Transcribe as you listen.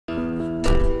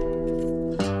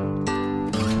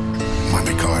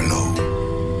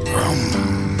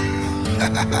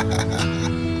Gold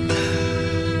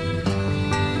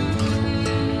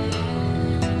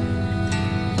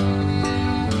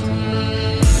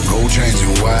chains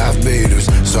and wife beaters,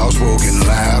 soft-spoken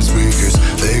loudspeakers.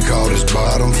 They called us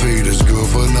bottom feeders, good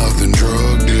for nothing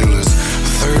drug dealers.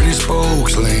 30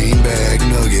 spokes, lean back,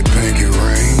 nugget, pinky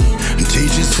ring. And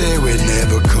teachers said we'd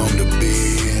never come to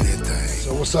be anything.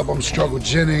 So what's up? I'm Struggle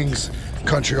Jennings,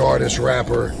 country artist,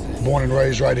 rapper, born and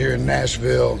raised right here in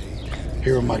Nashville.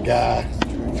 Here with my guy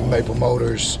from Maple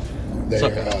Motors.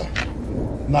 They're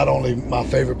not only my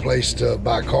favorite place to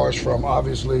buy cars from,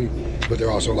 obviously, but they're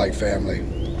also like family.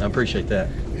 I appreciate that.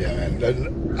 Yeah,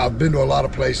 man. I've been to a lot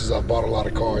of places. I've bought a lot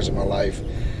of cars in my life,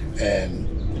 and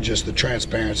just the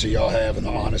transparency y'all have and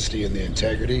the honesty and the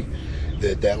integrity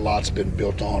that lot's been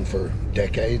built on for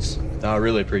decades. I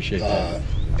really appreciate that.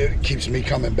 It keeps me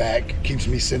coming back, keeps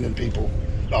me sending people.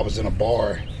 I was in a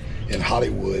bar in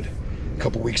Hollywood a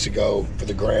couple weeks ago for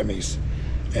the Grammys,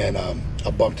 and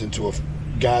I bumped into a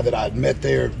guy that I'd met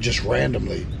there just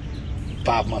randomly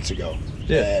 5 months ago.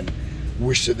 Yeah. And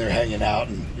we're sitting there hanging out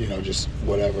and, you know, just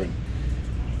whatever, and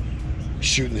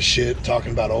shooting the shit,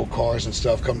 talking about old cars and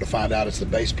stuff. Come to find out it's the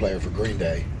bass player for Green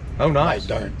Day. Oh, nice.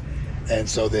 Mike Dern. And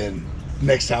so then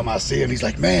next time I see him, he's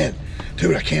like, man,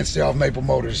 dude, I can't stay off Maple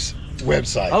Motors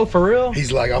website. Oh, for real?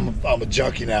 He's like, I'm a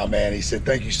junkie now, man. He said,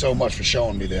 thank you so much for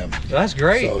showing me them. That's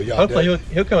great. So, hopefully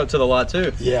he'll come up to the lot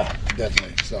too. Yeah,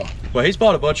 definitely. So. Well, he's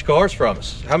bought a bunch of cars from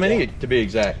us. How many to be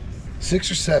exact?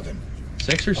 6 or 7.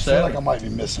 6 or 7? I feel like I might be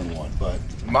missing one, but.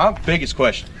 My biggest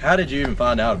question, how did you even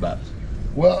find out about it?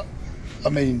 Well, I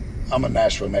mean, I'm a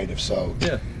Nashville native, so,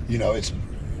 yeah. You know, it's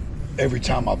every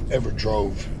time I've ever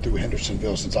drove through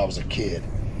Hendersonville since I was a kid,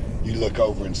 you look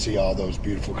over and see all those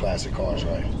beautiful classic cars,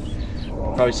 right?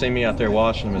 Probably seen me out there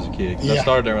watching them as a kid. Yeah. I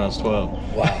started there when I was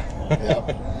 12. Wow.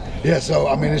 Yeah. Yeah, so,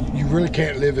 I mean, you really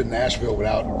can't live in Nashville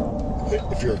without,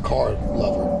 if you're a car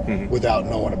lover, without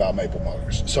knowing about Maple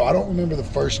Motors. So I don't remember the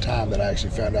first time that I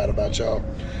actually found out about y'all,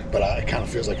 but it kind of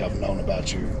feels like I've known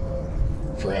about you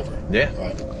forever. Yeah.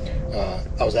 Right?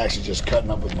 I was actually just cutting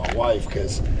up with my wife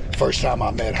because first time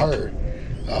I met her,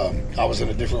 I was in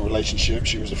a different relationship.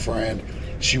 She was a friend.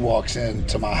 She walks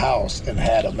into my house and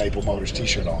had a Maple Motors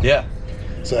t-shirt on. Yeah.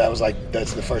 So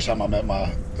that's the first time I met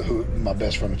my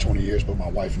best friend of 20 years, but my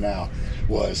wife now,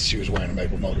 she was wearing a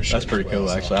Maple Motors shirt. That's pretty cool,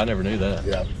 actually. I never knew that.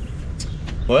 Yeah.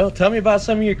 Well, tell me about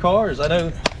some of your cars. I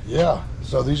know. Yeah.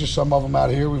 So these are some of them out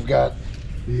here. We've got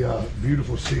the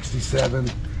beautiful 67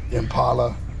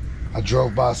 Impala. I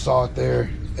drove by, saw it there,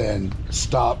 and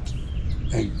stopped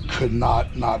and could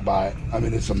not buy it. I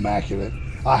mean, it's immaculate.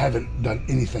 I haven't done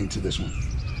anything to this one.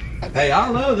 Hey, I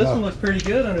don't know. This one looks pretty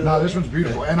good under No, this one's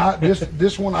beautiful. And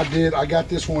this one I got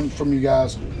this one from you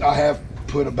guys. I have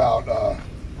put about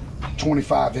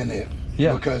 25 in it.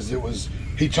 Yeah. Because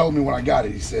he told me when I got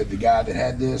it, he said the guy that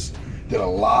had this did a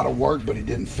lot of work, but he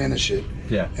didn't finish it.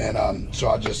 Yeah. And so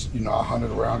I just, you know, I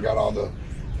hunted around, got all the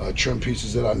trim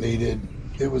pieces that I needed.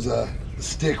 It was a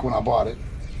stick when I bought it,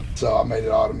 so I made it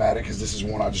automatic because this is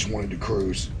one I just wanted to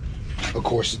cruise. Of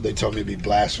course, they told me it'd be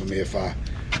blasphemy if I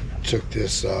took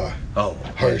this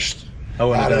Hurst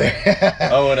out of there.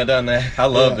 I wouldn't have done that. I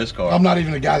love this car. I'm not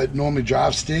even a guy that normally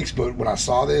drives sticks, but when I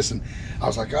saw this and I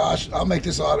was like, gosh, I'll make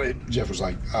this automatic. Jeff was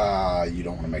like, you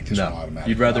don't want to make this one automatic.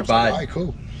 You'd rather buy it all right,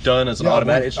 cool. Done as an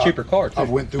automatic. It's a cheaper car, too. I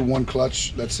went through one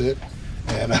clutch, that's it.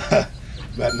 And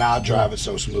but now I drive it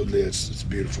so smoothly, it's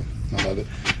beautiful. I love it.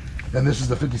 And this is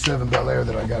the 57 Bel Air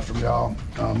that I got from y'all.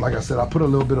 Like I said, I put a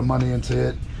little bit of money into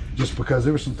it just because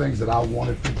there were some things that I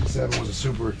wanted. 57 was a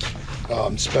super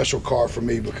special car for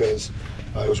me because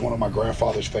it was one of my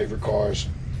grandfather's favorite cars.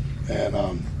 And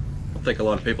I think a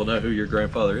lot of people know who your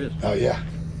grandfather is. Oh, yeah.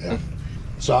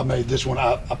 So I made this one.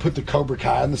 I put the Cobra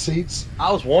Kai in the seats.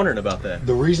 I was wondering about that.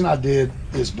 The reason I did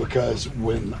is because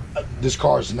when this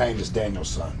car's name is Daniel's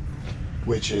son,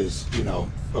 which is, you know,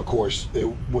 of course, it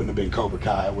wouldn't have been Cobra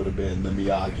Kai, it would have been the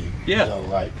Miyagi, yeah, you know,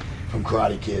 right, from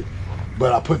Karate Kid.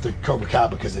 But I put the Cobra Kai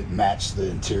because it matched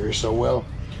the interior so well.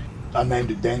 I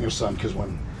named it Daniel's son because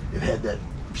when it had that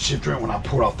shifter in when I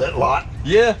pulled off that lot.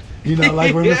 Yeah. You know,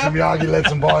 like when Mr. Miyagi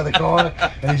lets him borrow the car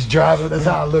and he's driving. That's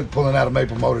how I look pulling out of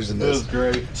Maple Motors in this. That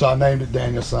was great. So I named it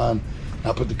Daniel's son.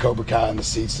 I put the Cobra Kai in the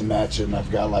seats to match it, and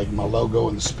I've got like my logo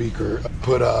in the speaker. I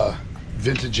put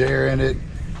vintage air in it.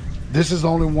 This is the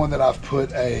only one that I've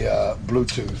put a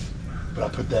Bluetooth, but I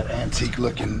put that antique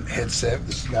looking headset.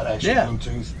 This has got actual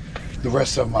Bluetooth. The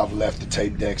rest of them I've left the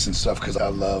tape decks and stuff because I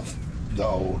love the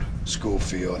old school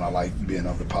feel and I like being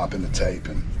able to pop in the tape.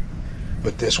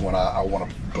 But this one I want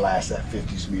to blast that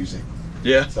 50s music.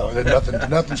 Yeah. So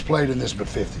nothing's played in this but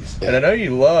 50s. And I know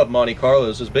you love Monte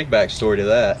Carlos. There's a big backstory to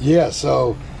that. Yeah,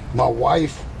 so My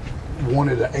wife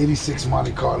wanted an 86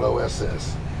 Monte Carlo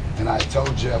SS. And I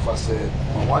told Jeff, I said,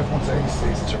 my wife wants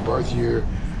 86, it's her birth year.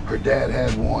 Her dad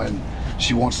had one.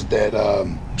 She wants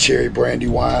that cherry brandy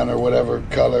wine or whatever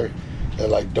color, that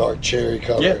like dark cherry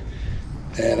color. Yeah.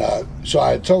 And so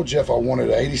I told Jeff I wanted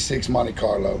an 86 Monte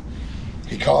Carlo.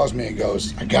 He calls me and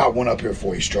goes, I got one up here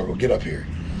for you, Struggle, get up here.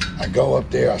 I go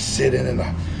up there, I sit in it,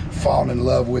 I fall in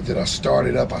love with it, I start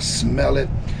it up, I smell it,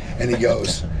 and he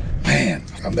goes, man,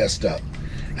 I messed up.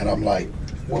 And I'm like,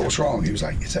 what was wrong? He was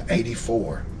like, it's an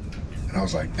 84. And I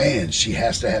was like, man, she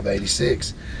has to have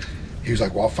 86. He was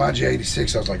like, well, I'll find you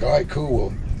 86. I was like, all right, cool,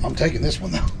 well, I'm taking this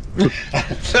one though.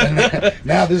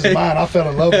 Now this is mine, I fell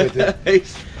in love with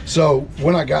it. So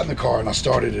when I got in the car and I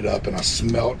started it up and I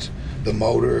smelt the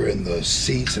motor and the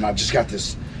seats, and I just got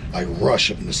this like rush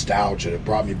of nostalgia that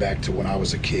brought me back to when I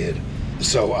was a kid.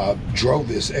 So I drove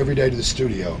this every day to the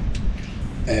studio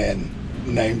and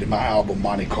named my album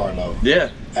Monte Carlo. Yeah.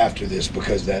 After this,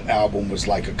 because that album was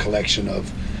like a collection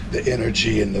of the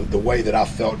energy and the way that I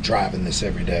felt driving this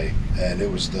every day, and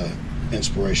it was the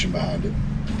inspiration behind it.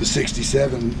 The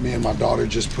 67, me and my daughter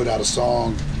just put out a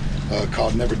song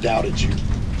called Never Doubted You,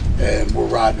 and we're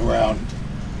riding around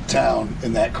town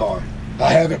in that car.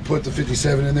 I haven't put the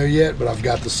 57 in there yet, but I've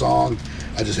got the song.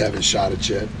 I just haven't shot it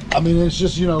yet. I mean, it's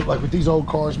just, you know, like with these old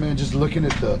cars, man, just looking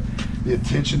at the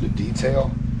attention to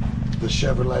detail, the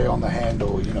Chevrolet on the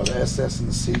handle, you know, the SS in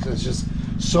the seats. It's just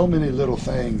so many little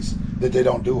things that they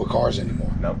don't do with cars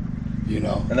anymore. Nope. You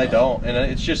know? And they don't. And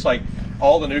it's just like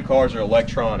all the new cars are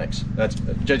electronics. That's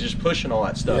just pushing all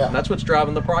that stuff. Yeah. And that's what's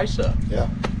driving the price up. Yeah.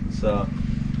 So,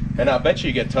 and I bet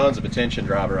you get tons of attention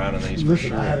drive around in these. Listen,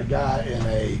 for sure. I had a guy in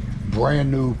a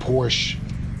brand new Porsche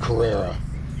Carrera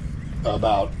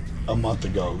about a month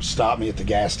ago stop me at the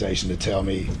gas station to tell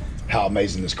me how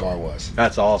amazing this car was.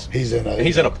 That's awesome. He's in a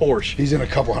Porsche. He's in a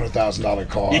couple $100,000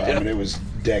 car. Yeah. I mean, it was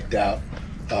decked out,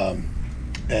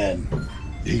 and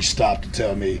he stopped to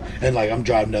tell me. And like, I'm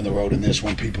driving down the road in this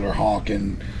one, people are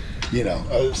honking, you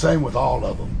know. Same with all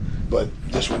of them, but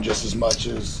this one just as much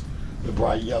as the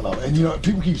bright yellow. And you know,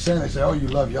 people keep saying, they say, "Oh, you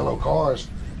love yellow cars."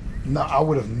 No, I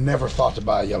would have never thought to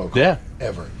buy a yellow car. Yeah.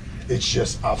 Ever. It's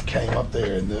just I've came up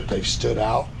there and they've stood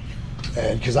out,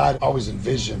 and because I'd always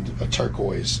envisioned a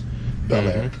turquoise Bel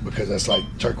Air, because that's like,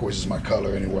 turquoise is my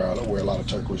color anywhere. I wear a lot of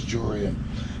turquoise jewelry, and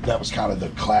that was kind of the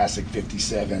classic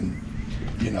 57,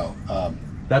 you know.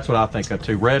 That's what I think of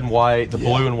too. Red and white, the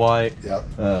blue and white. Yeah.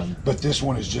 But this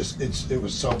one is just, it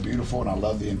was so beautiful, and I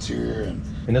love the interior.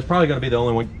 And it's probably going to be the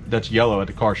only one that's yellow at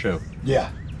the car show.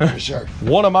 Yeah, for sure.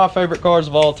 One of my favorite cars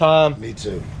of all time. Me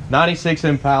too. 96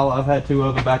 Impala. I've had two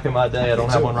of them back in my day. I don't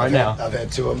have one right now. I've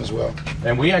had two of them as well.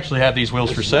 And we actually have these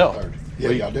wheels for sale.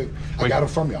 Yeah, y'all do. I got them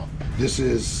from y'all. This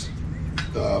is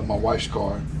my wife's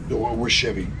car. We're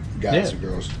Chevy guys and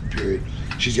girls, period.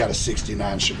 She's got a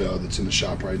 69 Chevelle that's in the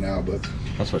shop right now, but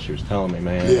that's what she was telling me,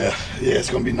 man. Yeah, it's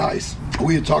gonna be nice.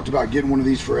 We had talked about getting one of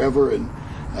these forever, and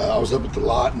I was up at the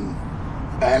lot and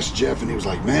asked Jeff, and he was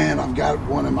like, man, I've got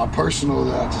one in my personal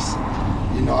that I just,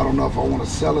 you know, I don't know if I want to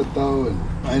sell it though.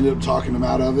 And I ended up talking him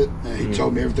out of it, and he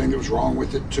told me everything that was wrong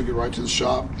with it, took it right to the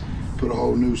shop, put a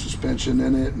whole new suspension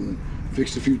in it, and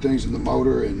fixed a few things in the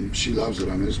motor, and she loves it.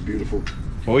 I mean, it's beautiful.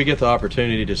 Well, we get the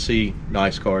opportunity to see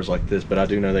nice cars like this, but I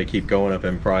do know they keep going up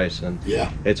in price, and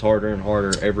yeah, it's harder and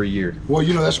harder every year. Well,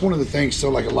 you know, that's one of the things. So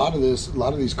like a lot of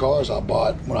these cars I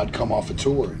bought when I'd come off a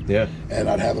tour. Yeah. And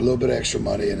I'd have a little bit of extra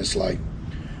money, and it's like,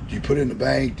 do you put it in the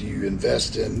bank? Do you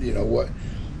invest in, you know what?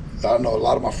 I don't know, a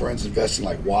lot of my friends invest in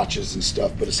like watches and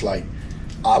stuff, but it's like,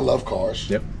 I love cars.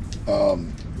 Yep.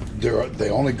 They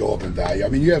only go up in value. I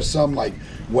mean, you have some like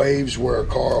waves where a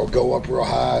car will go up real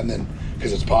high, and then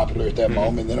because it's popular at that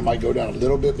moment, then it might go down a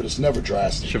little bit, but it's never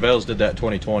drastic. Chevelles did that in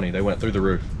 2020. They went through the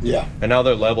roof. Yeah. And now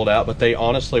they're leveled out, but they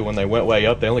honestly, when they went way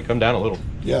up, they only come down a little.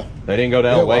 Yeah. They didn't go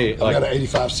down way. I've got an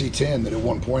 85 C10 that at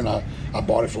one point I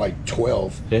bought it for like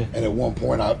 12. Yeah. And at one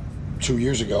point, 2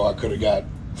 years ago, I could have got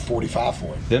 45 for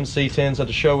it. Them C10s at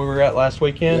the show we were at last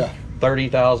weekend, yeah.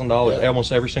 $30,000. Yeah.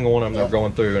 Almost every single one of them they're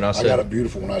going through. And I said, I got a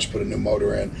beautiful one. I just put a new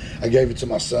motor in. I gave it to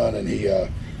my son, and he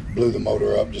blew the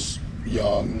motor up just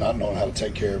young, not knowing how to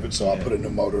take care of it. So I put a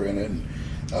new motor in it, and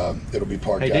it'll be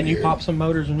parked out here. Hey, didn't you pop some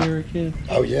motors when you were a kid?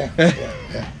 Oh, yeah.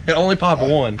 I only popped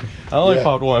one. I only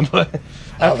popped one, but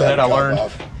after that I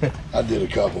learned. I did a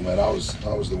couple, man. I was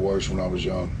the worst when I was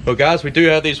young. Well, guys, we do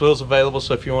have these wheels available,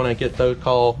 so if you want to get those,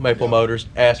 call Maple Motors,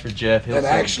 ask for Jeff. And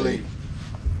actually,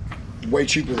 way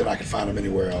cheaper than I could find them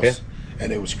anywhere else. Yeah.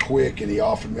 And it was quick, and he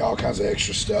offered me all kinds of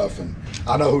extra stuff, and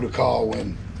I know who to call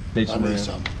when I need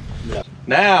something. Yeah.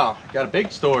 Now, got a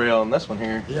big story on this one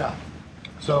here. Yeah.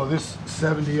 So this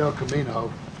 70 El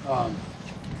Camino,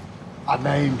 I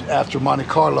named after Monte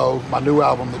Carlo my new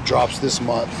album that drops this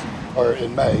month, or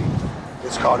in May.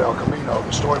 It's called El Camino.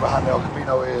 The story behind El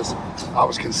Camino is I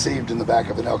was conceived in the back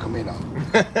of an El Camino.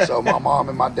 So my mom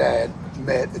and my dad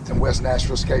met at the West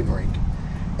Nashville skating rink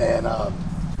and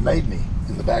made me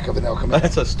in the back of an El Camino.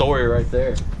 That's a story right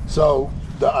there. So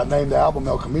I named the album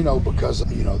El Camino because,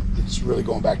 you know, it's really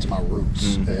going back to my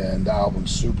roots. And the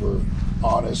album's super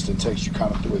honest and takes you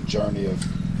kind of through a journey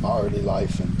of my early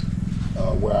life and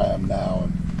where I am now.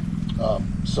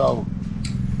 And so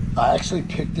I actually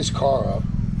picked this car up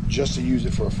just to use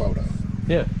it for a photo.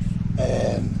 Yeah.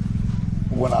 And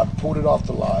when I pulled it off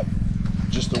the lot,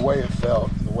 just the way it felt,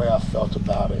 the way I felt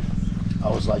about it, I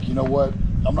was like, you know what?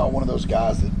 I'm not one of those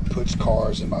guys that puts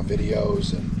cars in my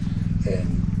videos and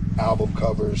album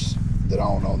covers that I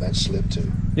don't own that slip to.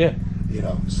 Yeah. You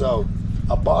know, so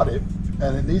I bought it,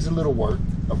 and it needs a little work,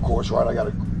 of course,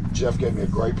 right? Jeff gave me a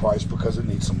great price because it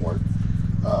needs some work,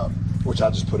 which I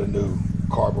just put a new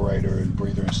carburetor and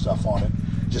breather and stuff on it,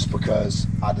 just because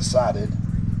I decided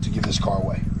to give this car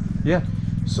away. Yeah.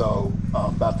 So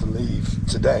I'm about to leave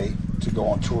today to go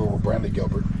on tour with Brandy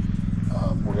Gilbert.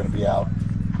 We're going to be out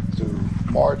through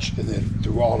March and then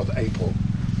through all of April.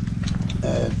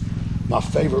 And my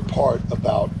favorite part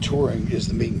about touring is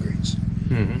the meet and greets.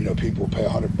 You know, people pay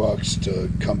 $100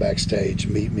 to come backstage,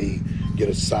 meet me, get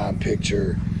a signed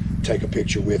picture, take a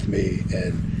picture with me,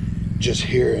 and just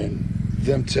hearing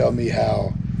them tell me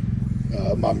how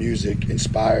my music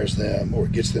inspires them or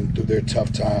gets them through their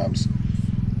tough times,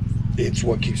 it's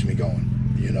what keeps me going.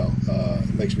 You know,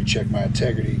 it makes me check my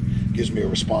integrity, gives me a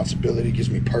responsibility, gives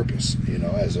me purpose, you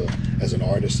know, as an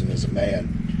artist and as a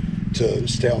man, to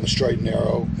stay on the straight and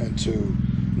narrow and to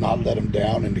not let them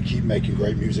down and to keep making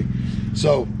great music.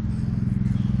 So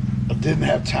I didn't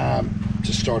have time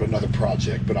to start another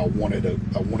project, but I wanted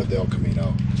the El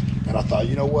Camino. And I thought,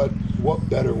 you know what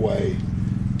better way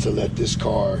to let this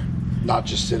car not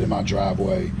just sit in my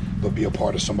driveway, but be a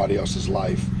part of somebody else's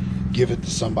life, give it to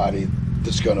somebody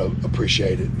that's gonna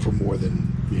appreciate it for more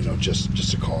than, you know,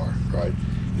 just a car, right?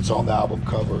 It's on the album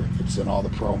cover, it's in all the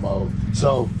promo.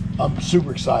 So I'm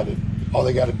super excited. All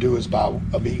they gotta do is buy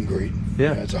a meet and greet.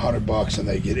 Yeah. And it's $100 and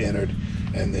they get entered,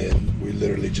 and then we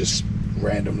literally just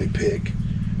randomly pick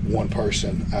one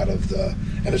person out of the,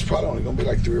 and it's probably only gonna be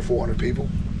like 300 or 400 people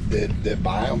that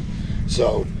buy them.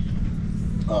 So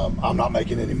I'm not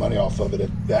making any money off of it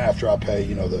after I pay,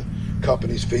 you know, the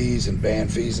company's fees and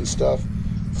band fees and stuff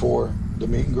for the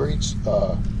meet and greets.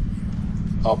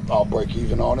 I'll break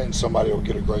even on it, and somebody will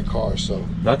get a great car. So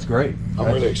that's great. I'm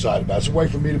really excited about it. It's a way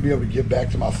for me to be able to give back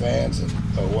to my fans and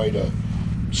a way to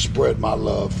spread my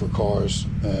love for cars.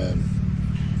 And,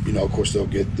 you know, of course, they'll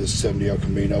get this 70 El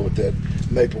Camino with that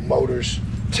Maple Motors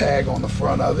tag on the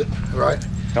front of it, right?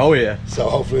 Oh, yeah. So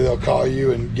hopefully they'll call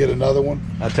you and get another one.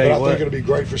 I think it'll be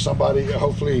great for somebody.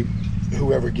 Hopefully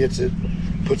whoever gets it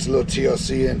puts a little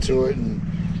TLC into it and,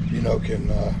 you know, can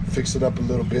fix it up a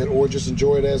little bit or just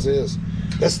enjoy it as is.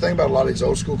 That's the thing about a lot of these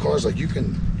old school cars. Like, you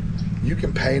can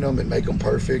paint them and make them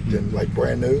perfect and like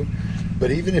brand new,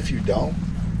 but even if you don't,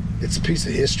 it's a piece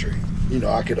of history. You know,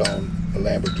 I could own a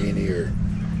Lamborghini or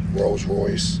Rolls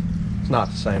Royce. It's not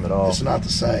the same at all. It's not the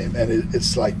same, and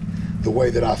it's like the way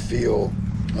that I feel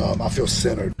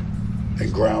centered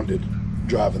and grounded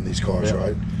driving these cars,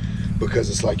 right? Because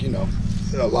it's like, you know,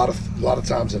 a lot of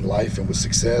times in life and with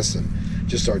success and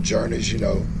just our journeys, you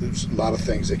know, there's a lot of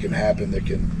things that can happen that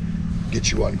can get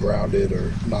you ungrounded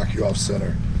or knock you off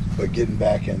center. But getting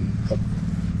back in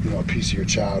a piece of your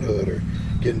childhood or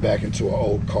getting back into an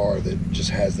old car that just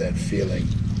has that feeling,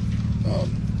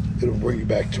 it'll bring you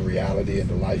back to reality and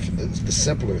to life and the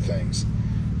simpler things.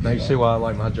 Now you see why I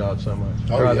like my job so much.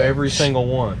 I Oh, drive yeah. every single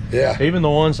one. Yeah. Even the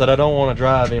ones that I don't want to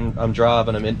drive, I'm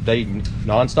driving them. They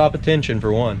non-stop attention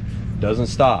for one. Doesn't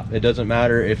stop. It doesn't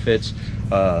matter if it's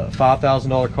a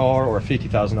 $5,000 car or a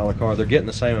 $50,000 car. They're getting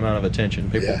the same amount of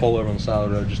attention. People pull over on the side of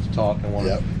the road just to talk and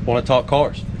want to talk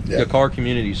cars. The car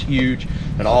community is huge,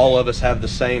 and all of us have the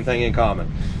same thing in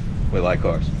common. We like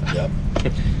cars. Yep.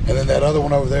 And then that other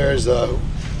one over there is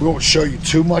we won't show you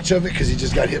too much of it because he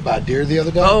just got hit by a deer the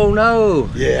other day. Oh no!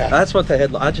 Yeah. That's what they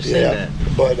had. I just seen that.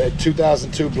 But a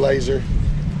 2002 Blazer,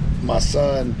 my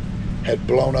son had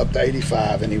blown up the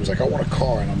 85, and he was like, I want a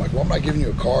car. And I'm like, well, I'm not giving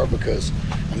you a car because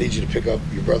I need you to pick up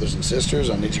your brothers and sisters.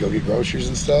 I need you to go get groceries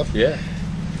and stuff. Yeah.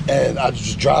 And I was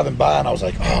just driving by, and I was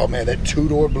like, oh man, that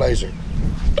two-door Blazer,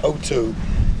 02,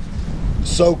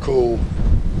 so cool.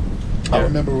 I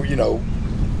remember, you know,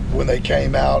 when they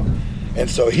came out, and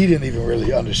so he didn't even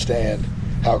really understand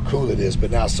how cool it is,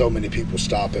 but now so many people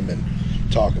stop him and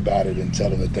talk about it and tell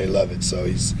them that they love it. So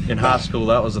he's in high school.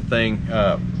 That was a thing.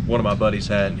 One of my buddies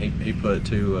had. He put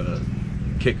two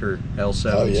kicker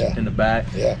L7s in the back.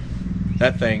 Yeah.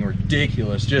 That thing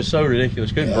ridiculous, just so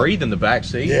ridiculous. Couldn't breathe in the back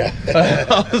seat. Yeah.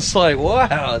 I was like,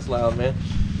 wow, it's loud, man.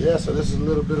 Yeah. So this is a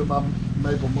little bit of my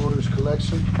Maple Motors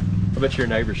collection. I bet your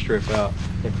neighbors trip out.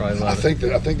 They probably love I think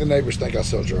the neighbors think I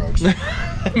sell drugs.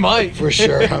 Might. For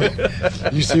sure. I mean,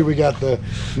 you see, we got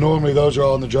normally those are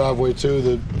all in the driveway too.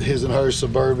 The his and her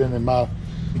Suburban and my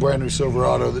brand new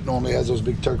Silverado that normally has those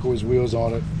big turquoise wheels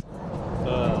on it.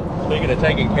 Speaking of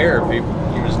taking care of people,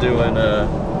 you was doing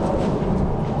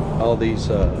all these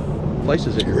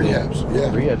places that you're rehabs. building. Yeah.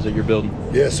 Rehabs that you're building.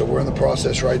 Yeah. So we're in the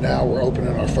process right now. We're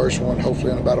opening our first one,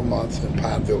 hopefully in about a month, in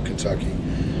Pineville, Kentucky.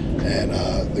 And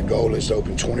the goal is to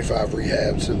open 25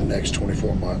 rehabs in the next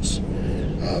 24 months.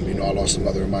 You know, I lost the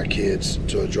mother of my kids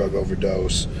to a drug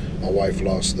overdose. My wife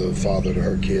lost the father to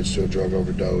her kids to a drug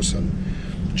overdose, and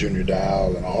Junior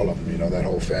Dial and all of them, you know, that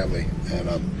whole family.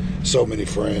 And so many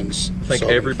friends. I think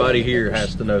everybody here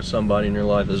has to know somebody in your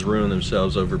life that's ruined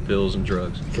themselves over pills and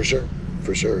drugs. For sure,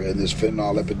 for sure. And this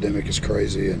fentanyl epidemic is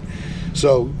crazy. And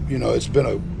so, you know, it's been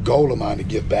a goal of mine to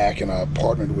give back, and I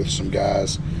partnered with some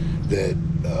guys that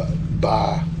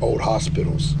buy old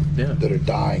hospitals that are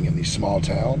dying in these small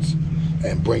towns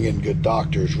and bring in good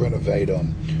doctors, renovate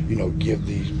them, you know,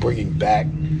 bringing back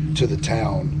to the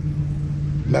town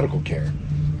medical care.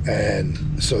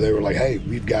 And so they were like, hey,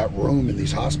 we've got room in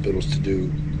these hospitals to do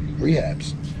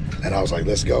rehabs. And I was like,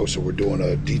 let's go. So we're doing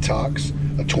a detox,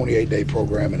 a 28-day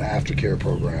program, and an aftercare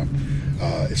program.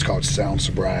 It's called Sound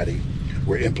Sobriety.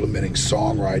 We're implementing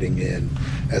songwriting in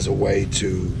as a way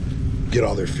to get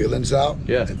all their feelings out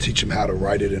and teach them how to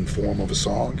write it in form of a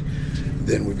song.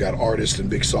 Then we've got artists and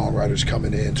big songwriters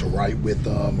coming in to write with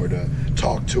them or to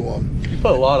talk to them. You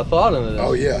put a lot of thought into this.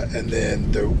 Oh yeah, and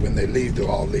then when they leave, they'll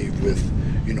all leave with,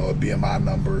 you know, a BMI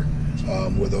number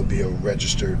where they'll be a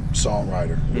registered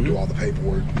songwriter. We'll do all the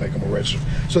paperwork, make them a registered.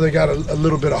 So they got a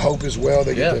little bit of hope as well.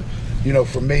 They get to, you know,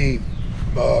 for me,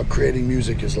 creating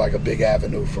music is like a big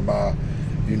avenue for my,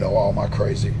 you know, all my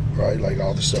crazy, right? Like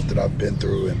all the stuff that I've been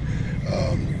through, and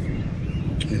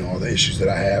you know, all the issues that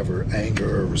I have, or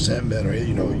anger or resentment, or,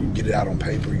 you know, you get it out on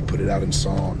paper, you put it out in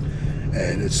song,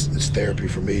 and it's therapy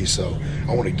for me. So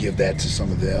I want to give that to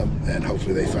some of them, and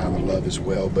hopefully they find the love as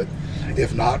well. But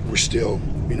if not, we're still,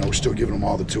 you know, we're still giving them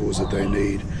all the tools that they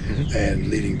need, and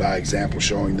leading by example,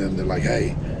 showing them that, like,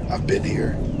 hey, I've been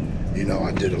here. You know,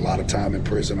 I did a lot of time in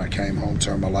prison. I came home,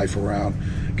 turned my life around,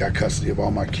 got custody of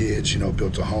all my kids, you know,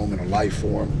 built a home and a life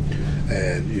for them,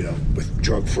 and, you know, with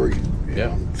drug-free, you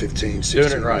know, 15,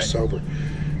 16 years sober.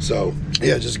 So,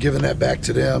 yeah, just giving that back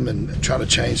to them and trying to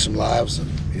change some lives and,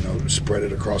 you know, spread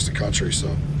it across the country. So,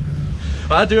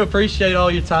 well, I do appreciate all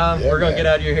your time. We're going to get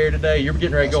out of your hair today. You're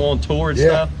getting ready to go on tour and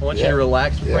stuff. I want you to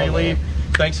relax before you leave.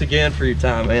 Thanks again for your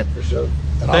time, man. For sure.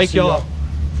 And thank y'all.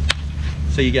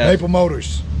 See you guys. Maple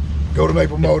Motors. Go to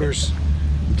Maple Motors.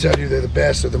 I'm telling you, they're the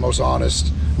best. They're the most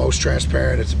honest, most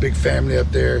transparent. It's a big family up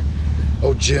there.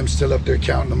 Old Jim's still up there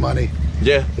counting the money.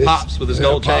 Yeah, Pops with his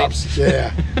gold chains.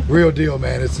 Yeah, real deal,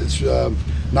 man. It's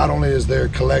not only is their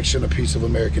collection a piece of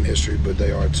American history, but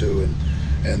they are too,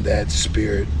 and that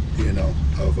spirit, you know,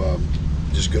 of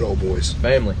just good old boys.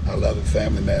 Family. I love it,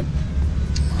 family, man.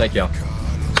 Thank y'all.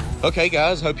 Okay,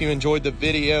 guys, hope you enjoyed the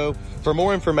video. For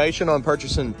more information on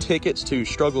purchasing tickets to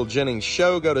Struggle Jennings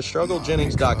show, go to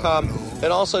strugglejennings.com, and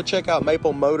also check out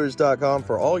maplemotors.com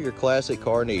for all your classic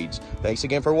car needs. Thanks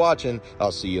again for watching.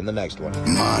 I'll see you in the next one.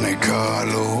 Monte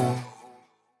Carlo.